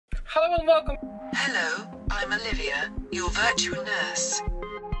Hello and welcome. Hello, I'm Olivia, your virtual nurse.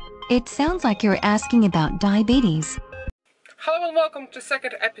 It sounds like you're asking about diabetes. Hello and welcome to the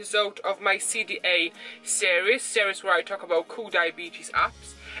second episode of my CDA series where I talk about cool diabetes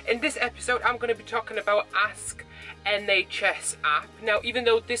apps. In this episode I'm going to be talking about Ask NHS app. Now, even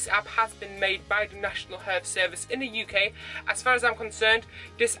though this app has been made by the National Health Service in the UK, as far as I'm concerned,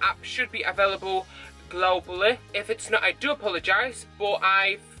 this app should be available globally. If it's not, I do apologise, but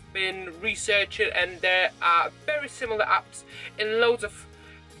I've been researching and there are very similar apps in loads of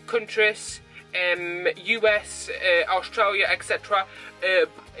countries, US, Australia, etc.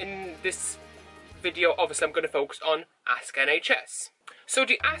 In this video, obviously, I'm going to focus on Ask NHS. So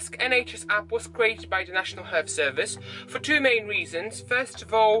the Ask NHS app was created by the National Health Service for two main reasons. First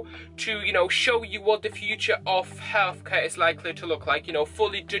of all, to show you what the future of healthcare is likely to look like.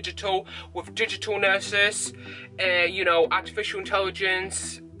 Fully digital with digital nurses, artificial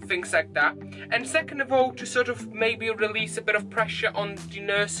intelligence, things like that. And second of all, to sort of maybe release a bit of pressure on the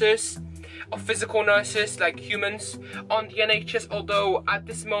nurses, or physical nurses like humans, on the NHS, although at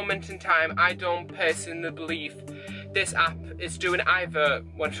this moment in time I don't personally believe this app is doing either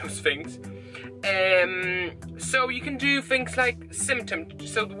one of those things. So you can do things like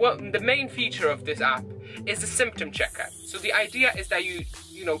symptoms. So the main feature of this app is the symptom checker. So the idea is that you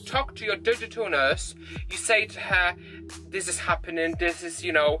talk to your digital nurse, you say to her, this is happening, this is,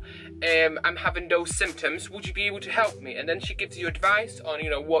 I'm having those symptoms, would you be able to help me? And then she gives you advice on,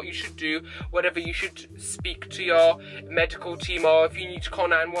 what you should do, whether you should speak to your medical team or if you need to call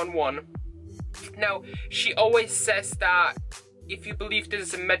 911. Now, she always says that if you believe this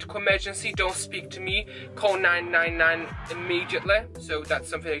is a medical emergency, don't speak to me, call 999 immediately. So that's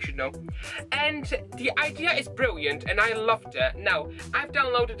something you should know. And the idea is brilliant and I loved it. Now, I've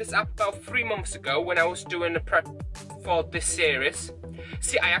downloaded this app about 3 months ago when I was doing the prep for this series.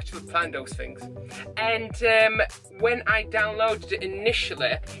 See, I actually planned those things. And when I downloaded it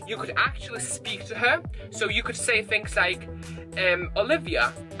initially, you could actually speak to her. So you could say things like,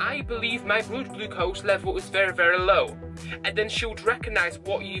 Olivia, I believe my blood glucose level is very, very low. And then she would recognize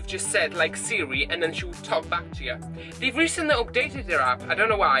what you've just said, like Siri, and then she would talk back to you. They've recently updated their app, I don't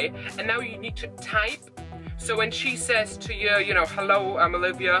know why, and now you need to type. So when she says to you, hello, I'm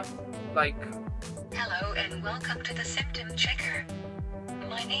Olivia, like... Hello and welcome to the symptom checker.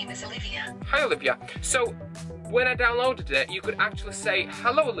 My name is Olivia. Hi, Olivia. So when I downloaded it, you could actually say,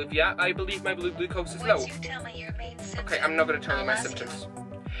 hello, Olivia, I believe my blood glucose is low. Once you tell me your main symptom, okay, I'm not going to tell you my symptoms.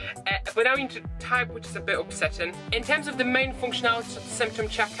 But now you need to type, which is a bit upsetting. In terms of the main functionality of the symptom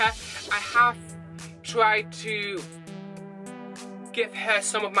checker, I have tried to give her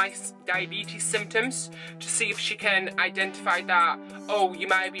some of my diabetes symptoms to see if she can identify that, oh, you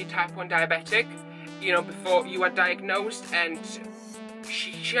might be type 1 diabetic, before you are diagnosed, and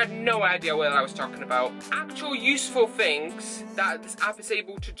she had no idea what I was talking about. Actual useful things that this app is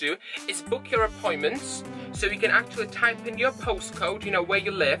able to do is book your appointments. So you can actually type in your postcode, where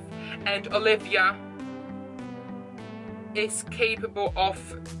you live, and Olivia is capable of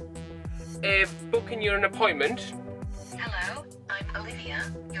booking you an appointment. Hello, I'm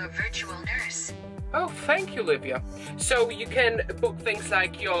Olivia, your virtual nurse. Oh, thank you, Olivia. So you can book things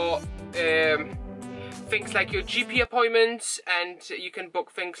like your GP appointments, and you can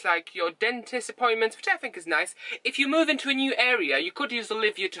book things like your dentist appointments, which I think is nice. If you move into a new area, you could use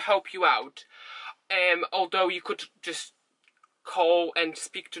Olivia to help you out. Although you could just call and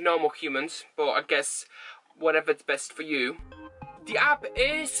speak to normal humans, but I guess whatever's best for you. The app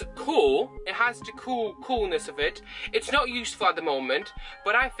is cool. It has the coolness of it. It's not useful at the moment,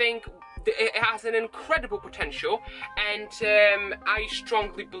 but I think it has an incredible potential, and I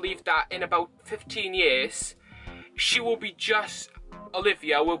strongly believe that in about 15 years,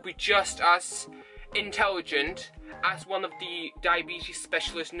 Olivia will be just as intelligent as one of the diabetes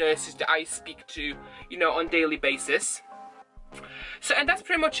specialist nurses that I speak to, on a daily basis. So, and that's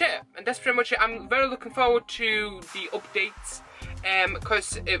pretty much it. I'm very looking forward to the updates,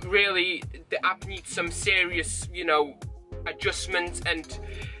 because the app needs some serious, adjustments and,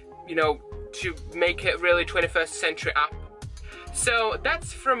 to make it really 21st century app. So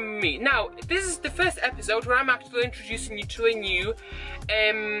that's from me. Now, this is the first episode where I'm actually introducing you to a new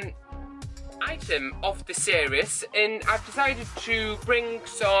item of the series, and I've decided to bring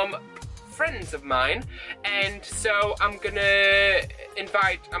some friends of mine, and so I'm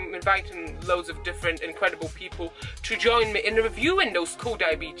inviting loads of different incredible people to join me in reviewing those cool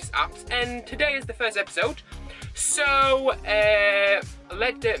diabetes apps, and today is the first episode. So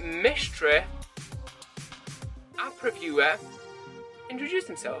let the mystery app reviewer introduce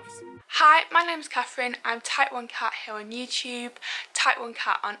themselves. Hi, my name is Catherine. I'm Type 1 Cat here on YouTube, Type 1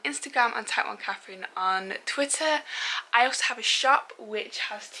 Cat on Instagram and Type 1 Catherine on Twitter. I also have a shop which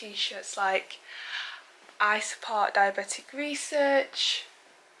has t-shirts like I support diabetic research,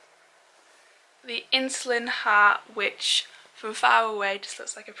 the insulin hat which from far away just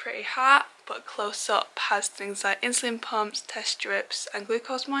looks like a pretty hat but close up has things like insulin pumps, test strips and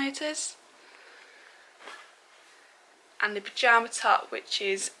glucose monitors. And the pyjama top which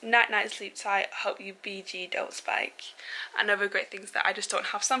is night night sleep tight, hope you BG don't spike, and other great things that I just don't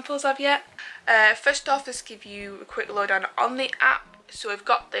have samples of yet. First off, let's give you a quick lowdown on the app. So we've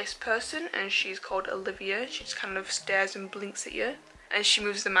got this person and she's called Olivia. She just kind of stares and blinks at you and she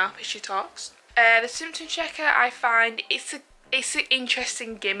moves the mouth as she talks. The symptom checker, I find it's an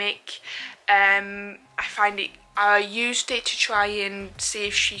interesting gimmick. I used it to try and see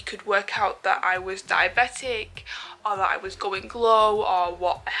if she could work out that I was diabetic or that I was going low or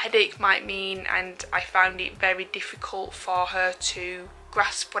what a headache might mean, and I found it very difficult for her to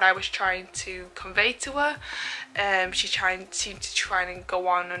grasp what I was trying to convey to her. She seemed to try and go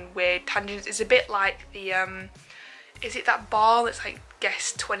on weird tangents. It's a bit like the is it that ball? It's like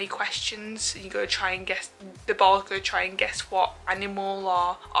guess 20 questions and you go try and guess, the ball's going to try and guess what animal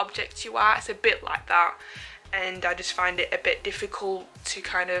or object you are. It's a bit like that, and I just find it a bit difficult to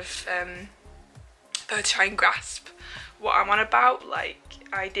kind of try and grasp what I'm on about. Like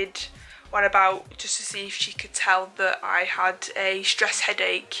I did one about just to see if she could tell that I had a stress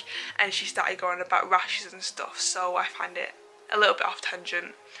headache, and she started going about rashes and stuff, so I find it a little bit off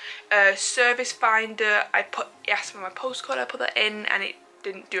tangent. Service finder, it asked for my postcode, I put that in and it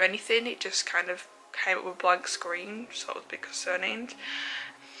didn't do anything, it just kind of came up with a blank screen, so I was a bit concerned.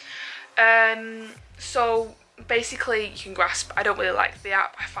 So basically you can grasp, I don't really like the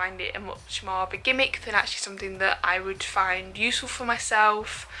app. I find it a much more of a gimmick than actually something that I would find useful for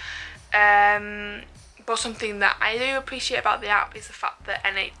myself. But something that I do appreciate about the app is the fact that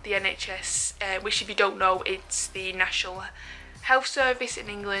the NHS, which if you don't know, it's the National Health Service in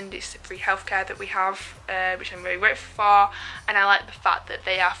England. It's the free healthcare that we have, which I'm very grateful for, and I like the fact that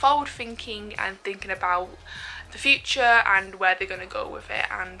they are forward thinking and thinking about the future and where they're going to go with it,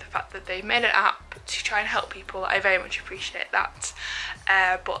 and the fact that they've made an app to try and help people. I very much appreciate that,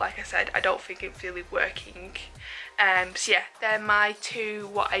 but like I said, I don't think it's really working. So yeah, they're my two,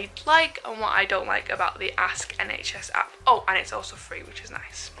 what I like and what I don't like about the Ask NHS app. Oh, and it's also free, which is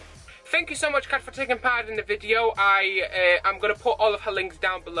nice. Thank you so much, Kat, for taking part in the video. I'm going to put all of her links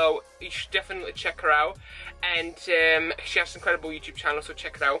down below. You should definitely check her out. And she has an incredible YouTube channel, so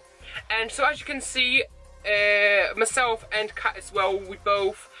check it out. And so as you can see, myself and Kat as well, we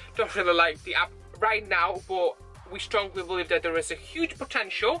both don't really like the app right now, but we strongly believe that there is a huge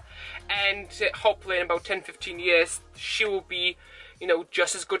potential, and hopefully in about 10-15 years she will be, you know,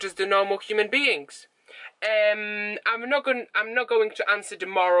 just as good as the normal human beings. I'm not going to answer the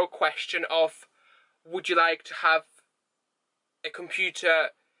moral question of would you like to have a computer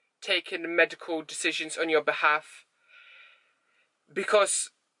taking medical decisions on your behalf, because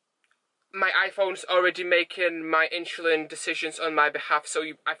my iPhone's already making my insulin decisions on my behalf, so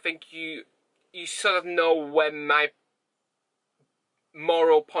I think you sort of know where my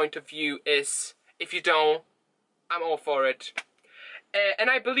moral point of view is. If you don't, I'm all for it. And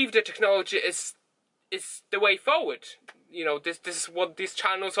I believe that technology is the way forward. You know, this is what this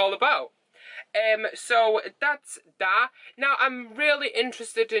channel is all about. So that's that. Now I'm really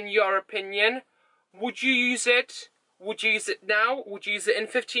interested in your opinion. Would you use it? Would you use it now? Would you use it in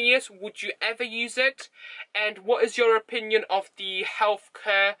 15 years? Would you ever use it? And what is your opinion of the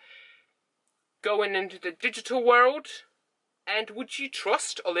healthcare going into the digital world? And would you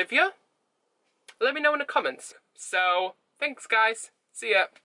trust Olivia? Let me know in the comments. So, thanks guys. See ya.